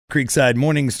Creekside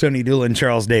Mornings, Tony Doolin,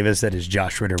 Charles Davis. That is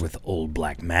Josh Ritter with Old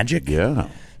Black Magic. Yeah.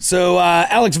 So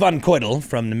Alex Von Keudell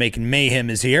from the Macon Mayhem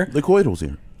is here. The Keudell's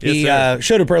here. He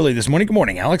showed up early this morning. Good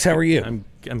morning, Alex. How are you?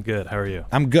 I'm good. How are you?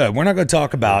 I'm good. We're not going to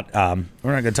talk about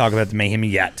the Mayhem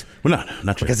yet. We're not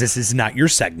yet. Because this is not your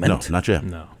segment. No, not yet.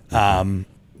 No.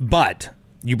 But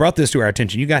you brought this to our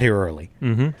attention. You got here early.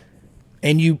 Mm-hmm.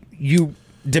 And you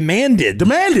demanded.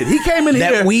 He came in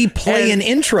here that we play an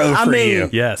intro for you.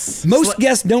 Yes. Most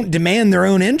guests don't demand their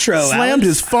own intro. Slammed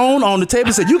his phone on the table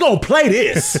and said, "You gonna play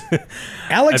this?"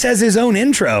 Alex has his own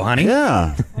intro, honey.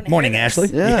 Yeah. Morning, Ashley.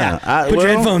 Yeah. Put your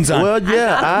headphones on. Well,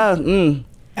 yeah.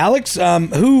 Alex,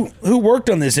 who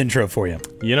worked on this intro for you?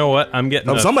 You know what? I'm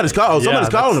getting. Somebody's calling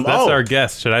him. That's our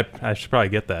guest. I should probably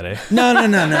get that, eh? No.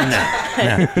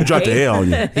 He dropped the L on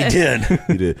you. He did.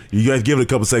 He did. You guys give it a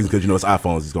couple seconds because it's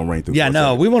iPhones. It's gonna rain through. Yeah,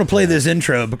 no. We want to play this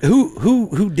intro. But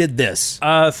who did this?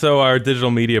 So our digital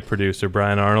media producer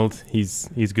Brian Arnold. He's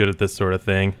good at this sort of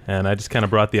thing, and I just kind of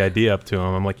brought the idea up to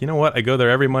him. I'm like, you know what? I go there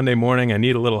every Monday morning. I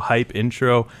need a little hype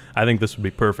intro. I think this would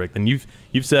be perfect. And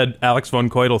you've said Alex Von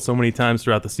Keudell so many times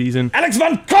throughout the season. Alex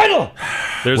Von Keudell.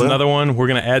 There's another one. We're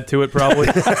gonna add to it probably.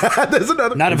 There's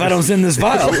another. Not if I don't send this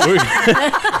file.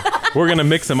 We're gonna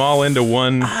mix them all into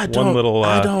one little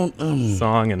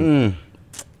song and.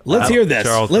 Let's hear this.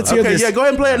 Let's hear this. Yeah, go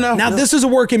ahead and play it now. Now, this is a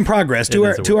work in progress.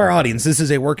 To our audience, this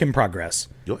is a work in progress.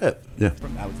 Go ahead. Yeah.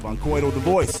 From Alex Von Keudell, the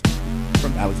voice.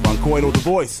 From Alex Von Keudell, the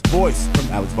voice. Voice.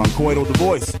 From Alex Von Keudell, the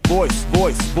voice. Voice.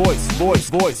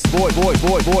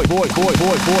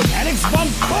 Alex Von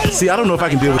Keudell. See, I don't know if I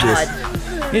can deal with this.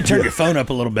 You turn your phone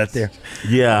up a little bit there.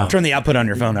 Yeah. Turn the output on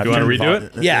your phone up. You want to redo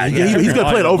it? Yeah. He's gonna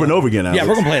play it over and over again. Alex. Yeah,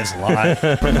 we're gonna play this live.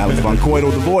 From Alex Von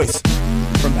Keudell, the voice.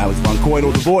 From Alex Von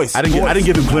Keudell, the voice. I didn't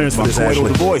give him clearance for this.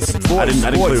 Actually, the voice. I didn't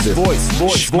clear this. Voice.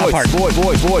 Alex Von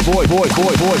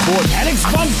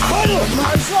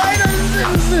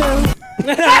Keudell.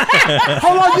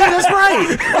 Hold on, yeah, that's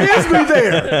right. It is me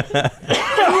there.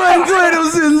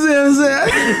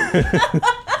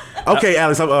 Okay,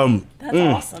 Alex. That's awesome.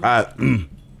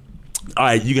 All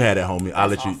right, you can have that, homie. I'll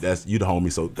let you. That's you, the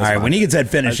homie. So all right, when he gets that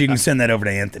finished, you can send that over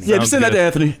to Anthony. Yeah, just send that to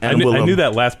Anthony. I knew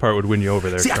that last part would win you over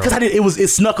there. See, because it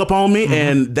snuck up on me,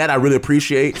 and that I really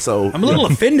appreciate. So I'm a little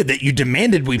offended that you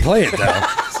demanded we play it, though.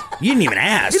 You didn't even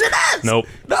ask. You didn't ask. Nope.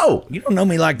 No. You don't know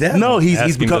me like that. No, he's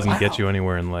Asking because doesn't get you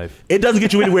anywhere in life. It doesn't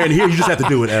get you anywhere in here. You just have to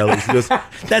do it, Alex.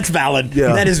 That's valid.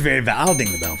 Yeah. That is very valid. I'll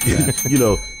ding the bell. Yeah.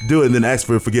 Do it and then ask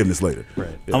for forgiveness later.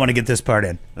 Right. I want to get this part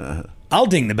in. I'll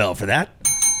ding the bell for that.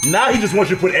 Now he just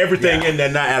wants you to put everything in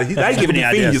there. Now, Alex. He's not giving you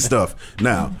feeding your stuff.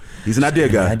 Now he's an idea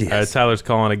guy. All right, Tyler's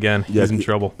calling again. He's in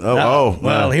trouble.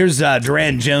 Well, here's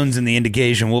Duran Jones in the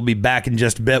indication. We'll be back in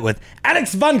just a bit with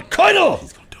Alex Von Keudell.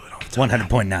 He's gonna do it all the time.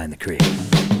 100.9 The Creek.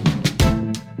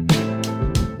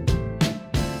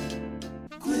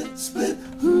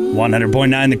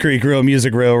 100.9 The Creek, Real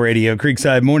Music, Real Radio.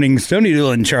 Creekside Mornings, Tony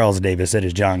Doolin, Charles Davis. That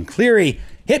is John Cleary.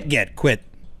 Hit, get, quit,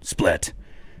 split.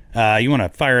 You want to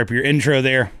fire up your intro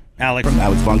there, Alex? From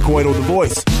Alex Von Keudell, the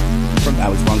voice. From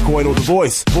Alex Von Keudell, the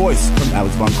voice. Voice. From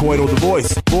Alex Von Keudell, the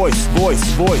voice. Voice.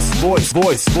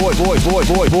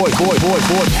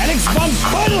 Alex Von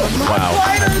Keudell. Wow.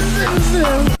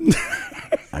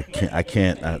 I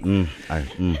can't. The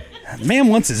man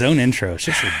wants his own intro. It's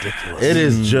just ridiculous. It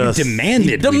is just He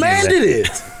demanded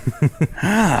it.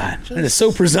 That is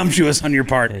so presumptuous on your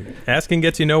part. Asking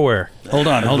gets you nowhere. Hold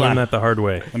on. Learn that the hard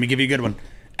way. Let me give you a good one.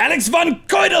 Alex Von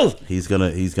Keudell. He's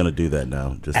gonna do that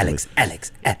now. Just Alex Von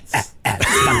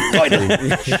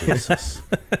Keudell. Jesus.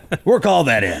 Work all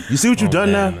that in. You see what you've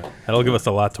done Man, now? That'll give us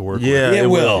a lot to work with. It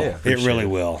will. Yeah, It really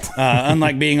will.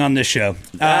 Unlike being on this show.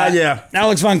 Yeah.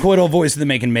 Alex Von Keudell, voice of the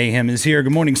Macon Mayhem, is here.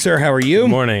 Good morning, sir. How are you? Good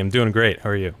morning. I'm doing great.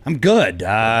 How are you? I'm good.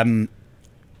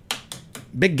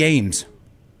 Big games.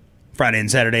 Friday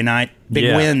and Saturday night.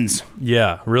 Big wins.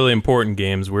 Yeah, really important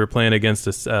games. We're playing against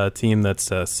a team that's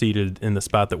seated in the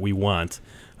spot that we want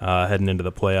heading into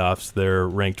the playoffs. They're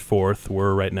ranked 4th.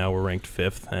 We're ranked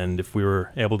 5th. And if we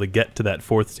were able to get to that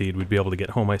 4th seed, we'd be able to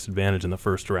get home ice advantage in the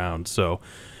first round. So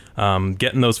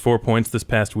getting those 4 points this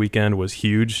past weekend was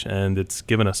huge, and it's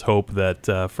given us hope that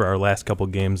for our last couple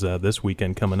games this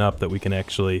weekend coming up that we can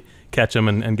actually catch them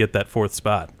and get that 4th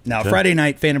spot. Now, Friday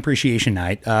night, fan appreciation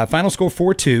night. Final score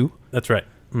 4-2. That's right.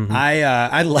 Mm-hmm.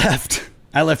 I left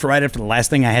right after the last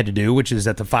thing I had to do, which is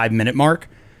at the 5-minute mark.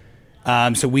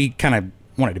 So we kind of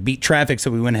wanted to beat traffic,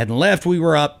 so we went ahead and left. We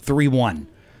were up 3-1.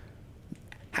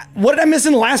 What did I miss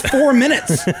in the last 4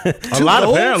 minutes? A lot,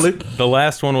 goals? apparently. The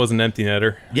last one was an empty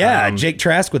netter. Yeah, Jake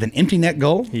Trask with an empty net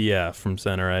goal. Yeah, from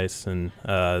center ice, and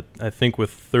I think with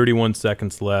 31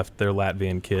 seconds left, their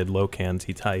Latvian kid Lokans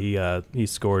he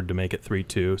scored to make it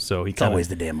 3-2. So he It's always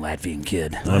the damn Latvian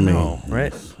kid. I know,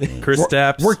 right. Chris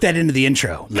Stapps. Work that into the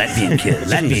intro. Latvian kid.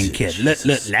 Latvian kid.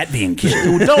 Latvian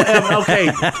kid. Don't have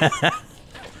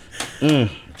okay.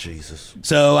 Jesus.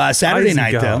 So Saturday Eyes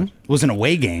night, gone. though, was an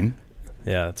away game.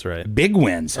 Yeah, that's right. Big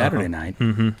win Saturday night.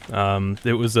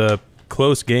 It was a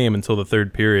close game until the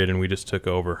third period, and we just took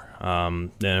over.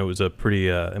 And it was a pretty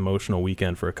emotional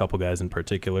weekend for a couple guys in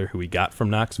particular who we got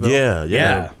from Knoxville.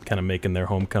 Yeah. Kind of making their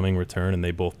homecoming return, and they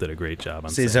both did a great job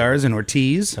on Saturday. Cesars and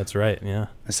Ortiz. That's right, yeah.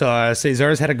 I saw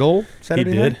Cesars had a goal He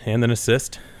Saturday did, night. and an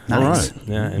assist. Nice. All right.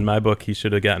 Yeah, in my book, he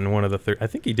should have gotten one of the I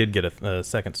think he did get a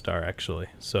second star, actually.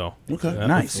 So Okay.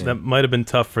 Nice. That might have been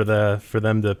tough for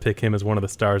them to pick him as one of the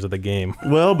stars of the game.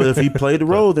 Well, but if he played the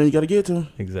role, then you got to get to him.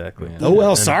 Exactly. Oh,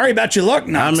 well, sorry about your luck, I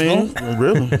Knoxville. mean,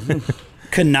 really.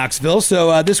 Knoxville.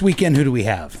 So this weekend, who do we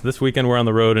have? This weekend we're on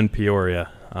the road in Peoria.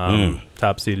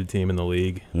 Top seeded team in the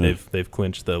league. They've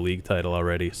clinched the league title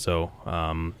already. So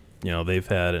they've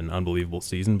had an unbelievable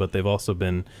season, but they've also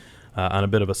been on a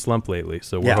bit of a slump lately.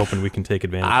 So we're hoping we can take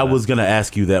advantage. I of that. was going to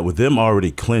ask you that. With them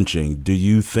already clinching, do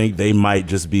you think they might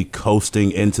just be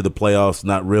coasting into the playoffs,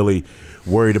 not really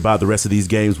worried about the rest of these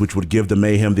games, which would give the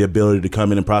Mayhem the ability to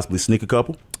come in and possibly sneak a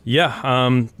couple? Yeah,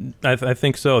 I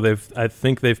think so. I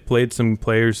think they've played some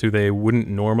players who they wouldn't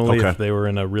normally if they were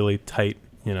in a really tight,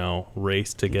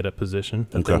 race to get a position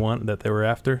that they were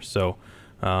after. So,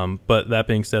 but that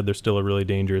being said, they're still a really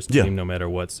dangerous team no matter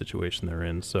what situation they're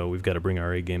in. So we've got to bring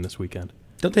our A game this weekend.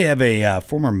 Don't they have a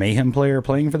former Mayhem player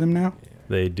playing for them now?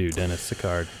 They do, Dennis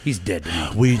Sicard. He's dead to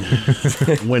me.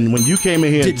 When you came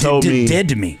in here and told me dead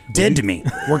to me.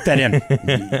 Work that in.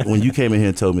 when you came in here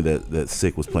and told me that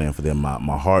Sick was playing for them,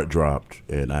 my heart dropped,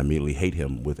 and I immediately hate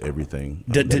him with everything.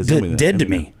 Dead to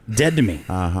me.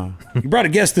 You brought a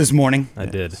guest this morning. I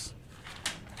did.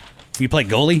 You play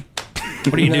goalie?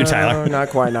 What do you do, Tyler? Not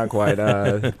quite.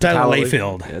 Tyler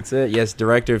Layfield. That's it. Yes,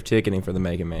 director of ticketing for the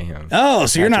Macon Mayhem. Oh,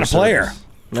 so you're not a player.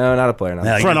 No, not a player. Not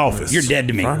a Front office. You're dead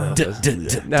to me. No.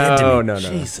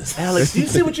 Jesus, Alex, do you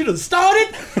see what you done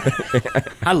started?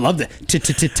 I love that.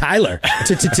 Tyler.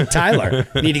 Tyler.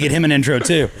 Need to get him an intro,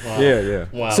 too. Yeah.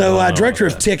 Wow. So, director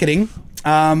of ticketing.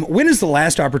 When is the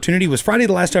last opportunity? Was Friday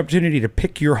the last opportunity to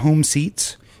pick your home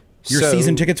seats? Your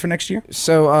season tickets for next year?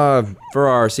 So for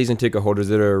our season ticket holders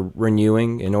that are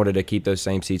renewing, in order to keep those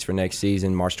same seats for next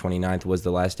season, March 29th was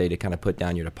the last day to kind of put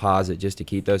down your deposit just to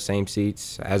keep those same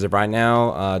seats. As of right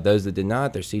now, those that did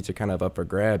not, their seats are kind of up for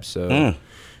grabs. So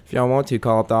if y'all want to,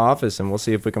 call up the office and we'll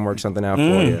see if we can work something out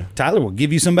for you. Tyler will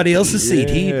give you somebody else's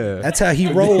seat. That's how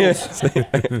he rolls.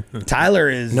 Tyler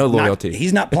is no loyalty.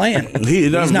 He's not playing.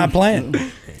 He's not playing.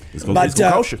 But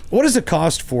what does it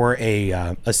cost for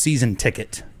a season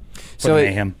ticket? So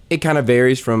it kind of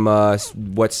varies from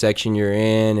what section you're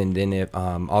in, and then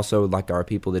also like our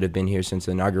people that have been here since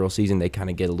the inaugural season, they kind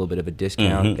of get a little bit of a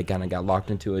discount. They kind of got locked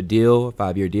into a deal, a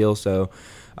 5-year deal. So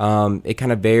it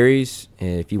kind of varies.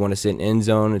 If you want to sit in end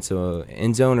zone, it's a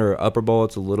end zone or upper bowl.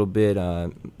 It's a little bit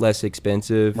less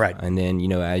expensive, right? And then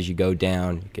as you go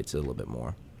down, it gets a little bit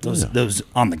more. Those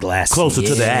on the glass. Closer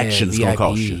to the action is going to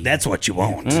cost you. That's what you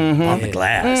want on the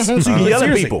glass. So you yell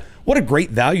at people. What a great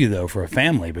value, though, for a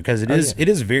family, because it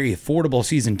is a very affordable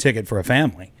season ticket for a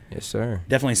family. Yes, sir.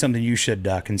 Definitely something you should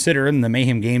consider in the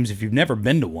Mayhem games if you've never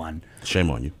been to one. Shame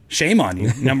on you. Shame on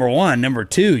you, number one. Number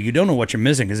two, you don't know what you're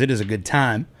missing because it is a good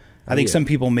time. I think some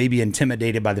people may be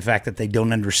intimidated by the fact that they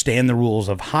don't understand the rules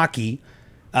of hockey.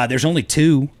 There's only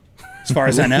 2. As far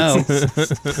as I know.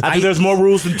 I think there's more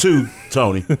rules than 2,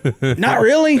 Tony. Not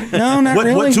really. No, not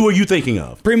really. What 2 are you thinking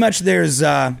of? Pretty much there's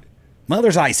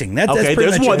there's icing. That's okay, pretty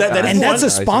there's much one. it. That's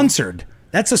a sponsored.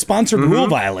 That's a sponsored rule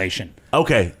violation.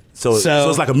 Okay. So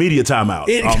it's like a media timeout.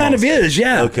 It kind of is,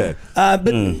 yeah. Okay.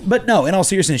 But no, in all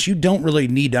seriousness, you don't really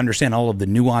need to understand all of the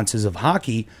nuances of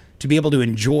hockey to be able to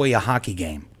enjoy a hockey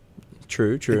game.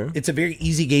 True. It's a very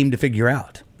easy game to figure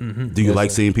out. Do you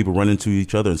like seeing people run into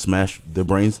each other and smash their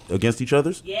brains against each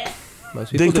other's? Yeah.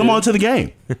 Then come on to the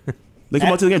game.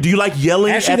 Do you like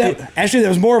yelling? Actually, that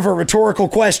was more of a rhetorical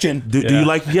question. Do you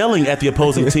like yelling at the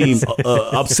opposing team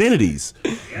obscenities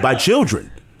by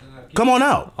children? Come on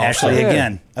out. Ashley,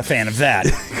 again, a fan of that.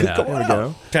 There we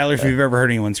go. Tyler, if you've ever heard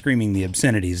anyone screaming the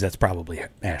obscenities, that's probably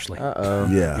Ashley.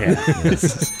 Yeah.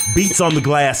 Beats on the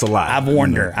glass a lot. I've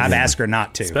warned her. I've asked her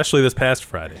not to. Especially this past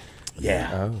Friday.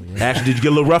 Yeah. Ashley, did you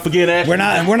get a little rough again, Ashley?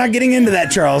 We're not getting into that,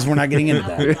 Charles. We're not getting into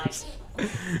that.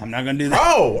 I'm not going to do that.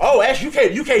 Oh,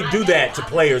 Ashley, you can't do that to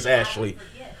players, Ashley.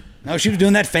 No, she was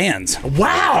doing that fans.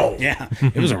 Wow. Yeah,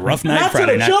 it was a rough night Not Friday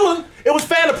to the night. children. It was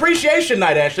fan appreciation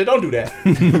night, Ashley. Don't do that.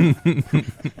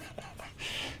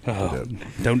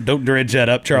 Don't dredge that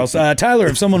up, Charles. Tyler,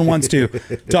 if someone wants to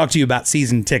talk to you about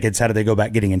season tickets, how do they go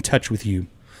about getting in touch with you?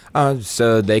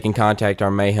 So they can contact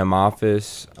our Mayhem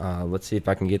office. Let's see if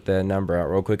I can get that number out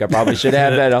real quick. I probably should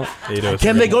have that on.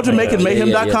 Can they go to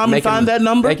MaconMayhem.com and find that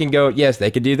number? They can go. Yes,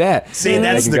 they could do that. See,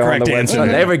 that's the correct answer.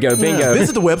 There we go. Bingo.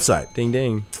 Visit the website. Ding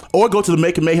ding. Or go to the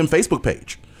Macon Mayhem Facebook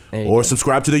page. Or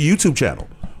subscribe to the YouTube channel.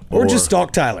 Or just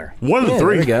stalk Tyler. One of the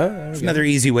three. There we go. It's another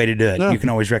easy way to do it. Yeah. You can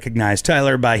always recognize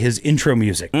Tyler by his intro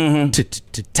music.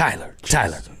 Tyler.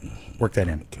 Work that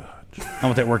in. I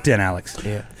want that worked in, Alex.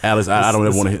 Yeah. Alex, I don't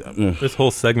ever want to hear. This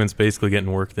whole segment's basically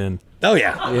getting worked in. Oh,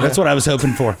 yeah. That's what I was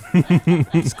hoping for.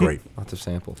 It's great. Lots of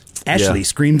samples. Ashley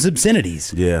screams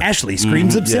obscenities. Yeah. Ashley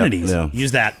screams obscenities. Yeah.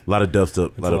 Use that. A lot of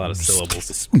dubstep. It's a lot of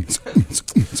syllables.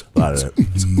 A lot of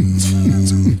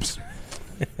that.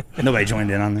 Nobody joined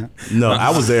in on that. No,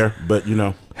 I was there, but you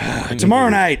know. Tomorrow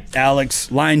night, Alex,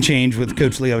 line change with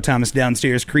Coach Leo Thomas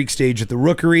downstairs, Creek Stage at the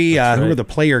Rookery. Who are the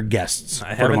player guests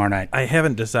for tomorrow night? I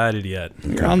haven't decided yet.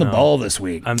 You're on the ball this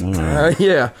week.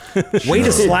 Yeah. Way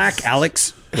to slack,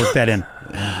 Alex. Work that in.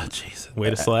 Jesus. Way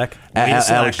to slack.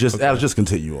 Alex, just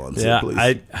continue on. Yeah,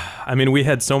 please. I mean, we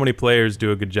had so many players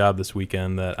do a good job this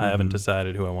weekend that I haven't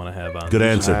decided who I want to have on. Good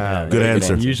answer. Good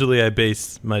answer. Usually I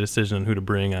base my decision on who to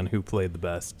bring on who played the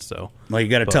best. So, Well, you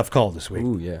got a tough call this week.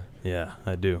 Ooh, yeah. yeah,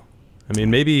 I do. I mean,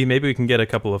 maybe we can get a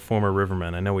couple of former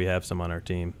Rivermen. I know we have some on our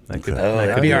team. That could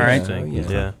be all right. interesting. Yeah.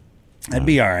 Yeah. That'd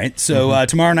be all right. So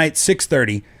tomorrow night,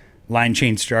 6:30, line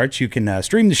change starts. You can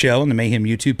stream the show on the Mayhem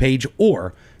YouTube page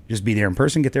or just be there in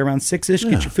person. Get there around 6-ish.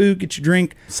 Get your food, get your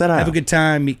drink. Have a good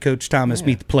time. Meet Coach Thomas.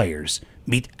 Meet the players.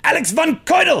 Meet Alex von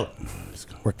Keudell.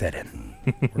 Work that in.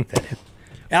 Work that in.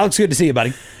 Alex, good to see you,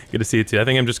 buddy. Good to see you, too. I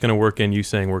think I'm just going to work in you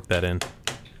saying work that in.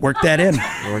 Work that in.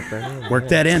 Work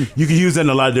that in. You can use that in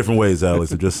a lot of different ways,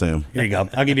 Alex. I'm just saying. Here you go.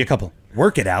 I'll give you a couple.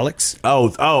 Work it, Alex. Oh.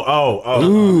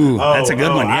 Ooh, that's a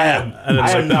good one. Yeah.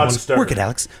 I am now disturbed. Work it,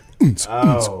 Alex.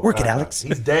 Work it, Alex.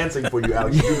 He's dancing for you,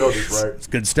 Alex. You know this, right? It's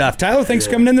good stuff. Tyler, thanks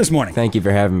for coming in this morning. Thank you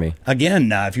for having me.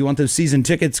 Again, if you want those season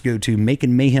tickets, go to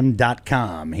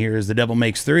MaconMayhem.com. Here's the Devil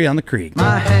Makes 3 on the Creek.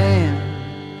 My hand